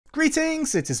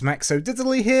Greetings, it is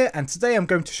MaxoDiddly here, and today I'm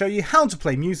going to show you how to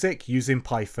play music using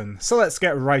Python. So let's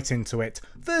get right into it.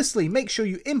 Firstly, make sure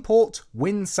you import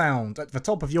Winsound at the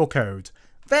top of your code.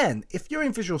 Then, if you're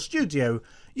in Visual Studio,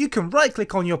 you can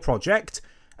right-click on your project,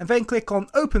 and then click on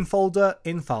Open Folder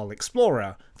in File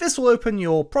Explorer. This will open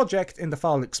your project in the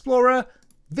File Explorer.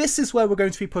 This is where we're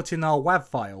going to be putting our WAV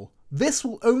file. This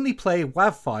will only play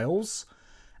WAV files,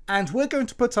 and we're going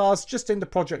to put ours just in the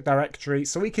project directory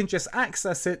so we can just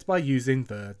access it by using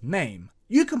the name.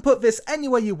 You can put this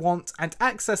anywhere you want, and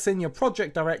accessing your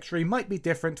project directory might be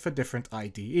different for different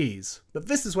IDEs, but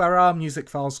this is where our music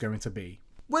file is going to be.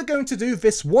 We're going to do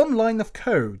this one line of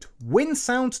code: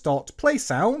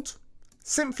 winsound.playsound,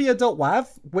 cynthia.wav,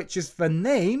 which is the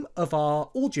name of our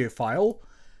audio file,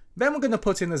 then we're going to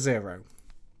put in a 0.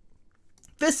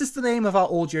 This is the name of our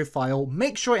audio file.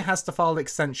 Make sure it has the file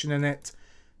extension in it,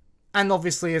 and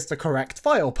obviously is the correct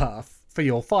file path for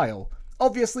your file.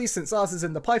 Obviously, since ours is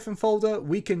in the Python folder,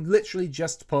 we can literally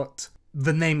just put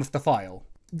the name of the file.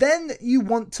 Then you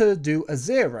want to do a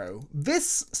 0.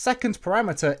 This second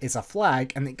parameter is a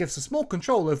flag, and it gives us more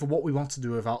control over what we want to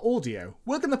do with our audio.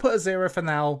 We're going to put a 0 for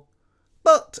now,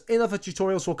 but in other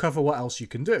tutorials we'll cover what else you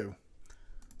can do.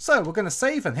 So we're going to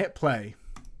save and hit play.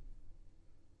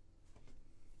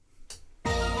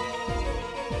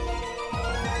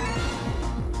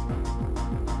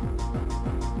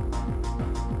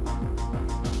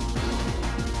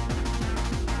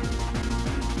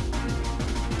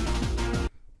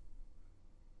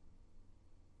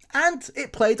 And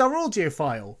it played our audio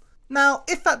file. Now,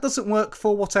 if that doesn't work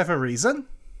for whatever reason,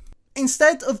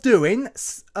 instead of doing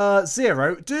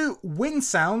 0, do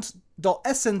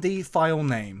winsound.snd file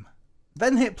name.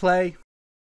 Then hit play.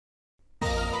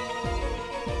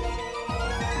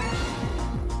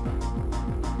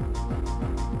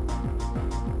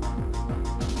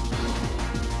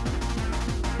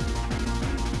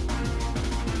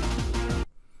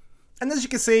 And as you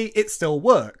can see, it still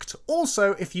worked.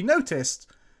 Also, if you noticed,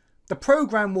 the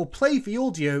program will play the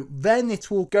audio, then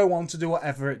it will go on to do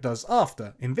whatever it does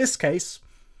after. In this case,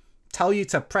 tell you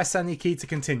to press any key to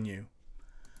continue.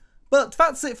 But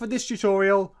that's it for this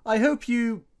tutorial. I hope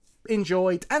you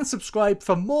enjoyed, and subscribe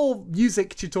for more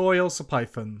music tutorials for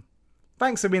Python.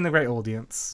 Thanks for being a great audience.